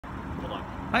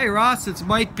Hi Ross, it's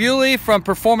Mike Bewley from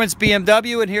Performance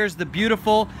BMW, and here's the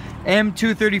beautiful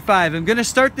M235. I'm gonna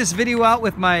start this video out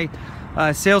with my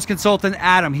sales consultant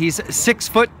Adam. He's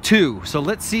 6'2", so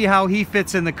let's see how he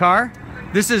fits in the car.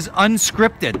 This is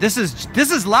unscripted. This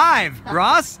is live,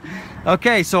 Ross.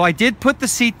 Okay, so I did put the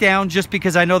seat down just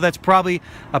because I know that's probably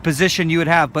a position you would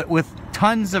have, but with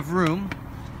tons of room.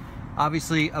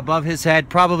 Obviously above his head,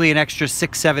 probably an extra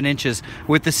 6-7 inches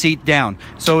with the seat down.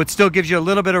 So it still gives you a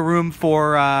little bit of room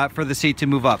for the seat to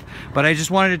move up. But I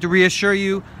just wanted to reassure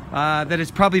you that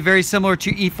it's probably very similar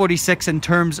to E46 in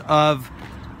terms of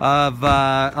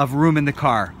room in the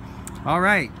car. All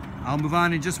right, I'll move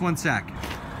on in just one sec.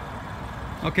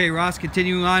 Okay, Ross,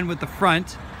 continuing on with the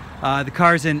front. The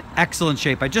car's in excellent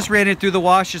shape. I just ran it through the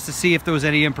wash just to see if there was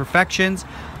any imperfections.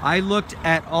 I looked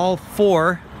at all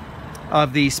 4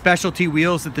 of the specialty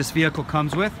wheels that this vehicle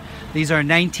comes with. These are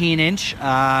 19-inch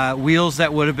wheels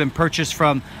that would have been purchased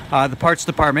from the parts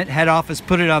department. Head office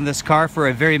put it on this car for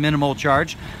a very minimal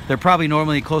charge. They're probably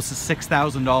normally close to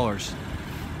 $6,000.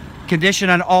 Condition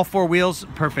on all 4 wheels,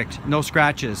 perfect, no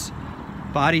scratches.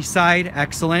 Body side,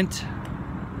 excellent.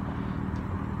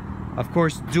 Of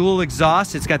course, dual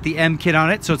exhaust. It's got the M kit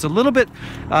on it, so it's a little bit,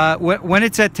 when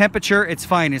it's at temperature, it's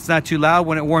fine. It's not too loud.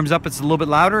 When it warms up, it's a little bit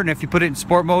louder, and if you put it in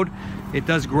sport mode, it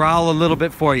does growl a little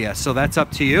bit for you, so that's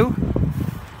up to you.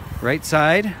 Right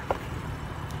side.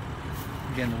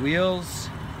 Again, the wheels.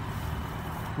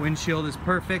 Windshield is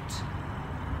perfect.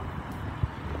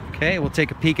 Okay, we'll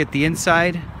take a peek at the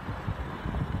inside.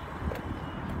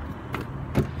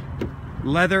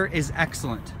 Leather is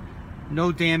excellent.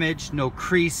 No damage, no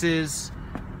creases.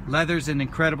 Leather's in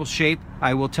incredible shape.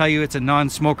 I will tell you it's a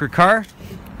non-smoker car.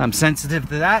 I'm sensitive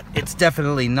to that. It's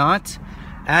definitely not.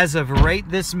 As of right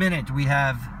this minute, we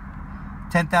have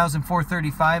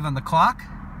 10,435 on the clock.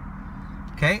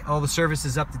 Okay, all the service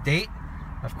is up to date.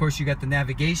 Of course, you got the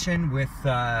navigation with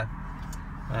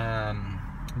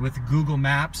Google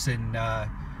Maps and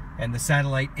the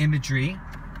satellite imagery.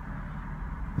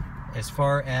 As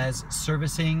far as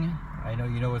servicing, I know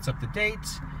you know it's up to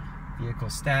date.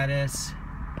 Vehicle status.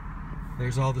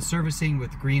 There's all the servicing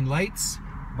with green lights.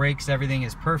 Brakes, everything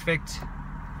is perfect.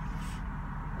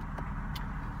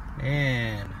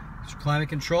 And it's climate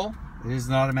control. It is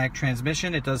an automatic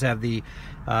transmission. It does have the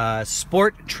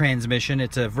sport transmission.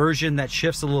 It's a version that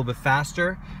shifts a little bit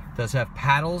faster. It does have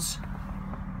paddles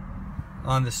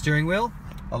on the steering wheel,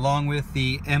 along with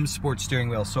the M Sport steering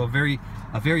wheel. So a very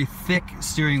thick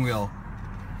steering wheel.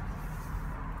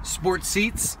 Sport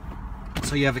seats,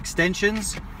 so you have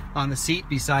extensions on the seat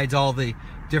besides all the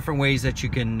different ways that you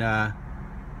can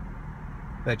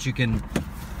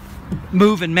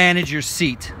move and manage your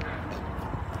seat.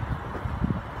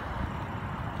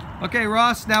 Okay,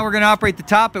 Ross, now we're going to operate the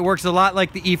top. It works a lot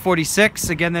like the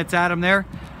E46. Again, that's Adam there.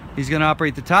 He's going to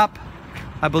operate the top.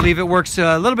 I believe it works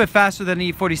a little bit faster than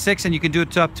the E46, and you can do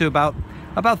it up to about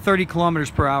 30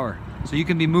 kilometers per hour. So you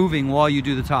can be moving while you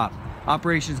do the top.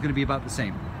 Operation is going to be about the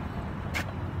same.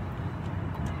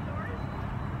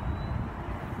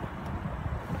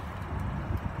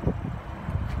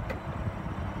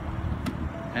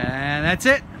 And that's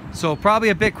it. So probably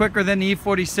a bit quicker than the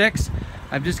E46.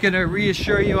 I'm just going to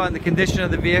reassure you on the condition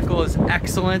of the vehicle is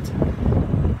excellent.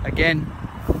 Again,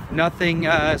 nothing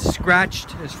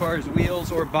scratched as far as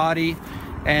wheels or body,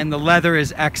 and the leather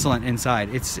is excellent inside.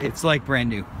 It's like brand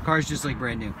new. Car's just like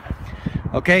brand new.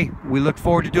 Okay, we look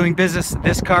forward to doing business.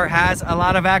 This car has a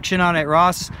lot of action on it,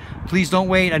 Ross. Please don't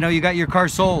wait. I know you got your car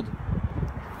sold.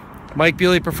 Mike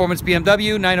Bewley, Performance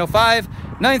BMW,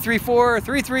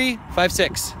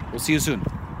 905-934-3356. We'll see you soon.